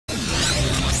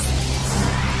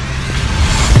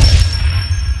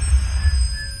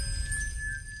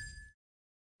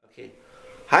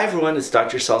Hi everyone, it's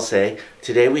Dr. Salsé.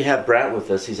 Today we have Brant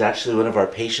with us. He's actually one of our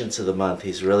patients of the month.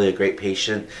 He's really a great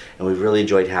patient and we've really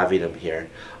enjoyed having him here.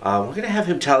 We're going to have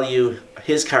him tell you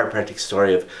his chiropractic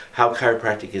story of how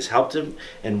chiropractic has helped him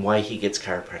and why he gets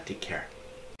chiropractic care.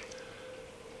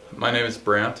 My name is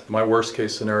Brant. My worst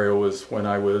case scenario was when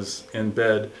I was in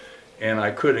bed and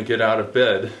I couldn't get out of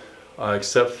bed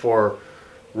except for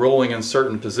rolling in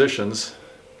certain positions,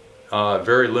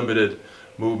 very limited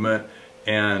movement,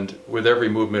 and with every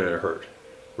movement it hurt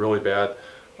really bad.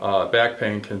 Back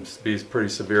pain can be pretty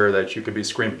severe that you could be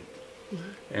screaming.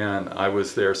 And I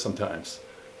was there sometimes,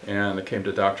 and I came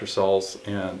to Dr. Salse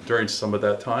and during some of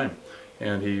that time,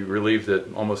 and he relieved it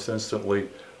almost instantly,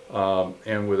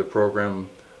 and with a program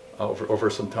over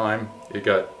some time it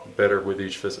got better with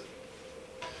each visit.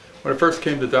 When I first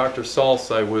came to Dr.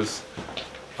 Salse, I was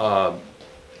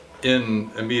in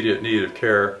immediate need of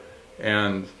care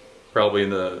and probably in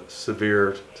the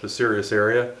severe to serious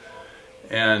area,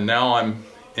 and now I'm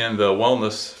in the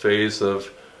wellness phase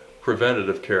of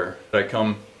preventative care. I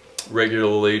come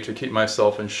regularly to keep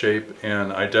myself in shape,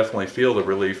 and I definitely feel the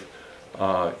relief.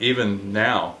 Even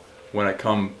now when I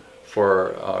come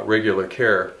for regular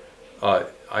care,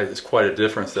 it's quite a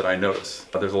difference that I notice.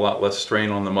 There's a lot less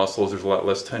strain on the muscles, there's a lot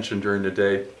less tension during the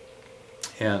day,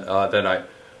 and that I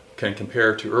can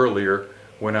compare to earlier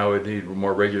when I would need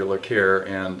more regular care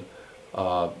and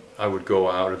I would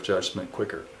go out of judgment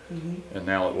quicker. And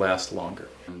now it lasts longer.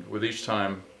 And with each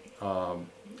time,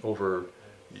 over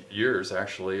years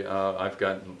actually, I've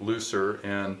gotten looser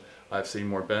and I've seen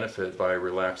more benefit by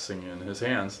relaxing in his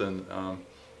hands, and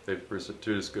they've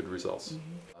produced good results.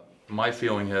 My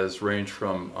feeling has ranged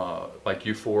from like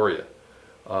euphoria,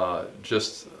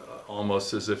 just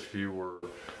almost as if you were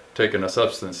taking a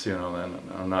substance, you know, and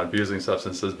I'm not abusing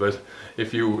substances, but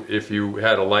if you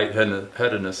had a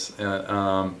lightheadedness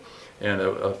and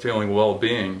a feeling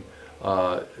well-being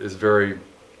is very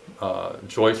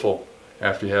joyful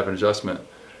after you have an adjustment,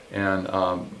 and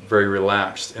very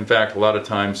relaxed. In fact, a lot of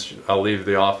times I'll leave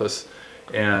the office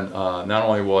and not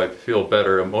only will I feel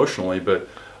better emotionally, but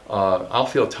I'll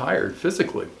feel tired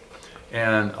physically,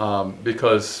 and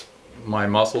because my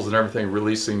muscles and everything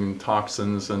releasing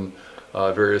toxins and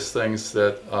various things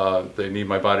that they need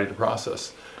my body to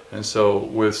process. And so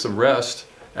with some rest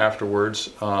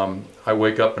afterwards, I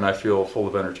wake up and I feel full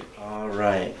of energy. All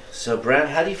right. So Brant,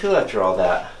 how do you feel after all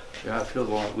that? Yeah, I feel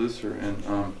a lot looser,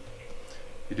 and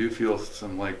you do feel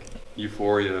some like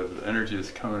euphoria. The energy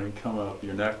is coming up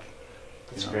your neck.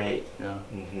 That's great. Yeah.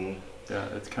 Yeah,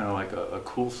 it's kind of like a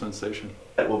cool sensation.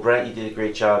 Well, Brant, you did a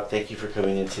great job. Thank you for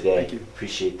coming in today. Thank you.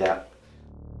 Appreciate that.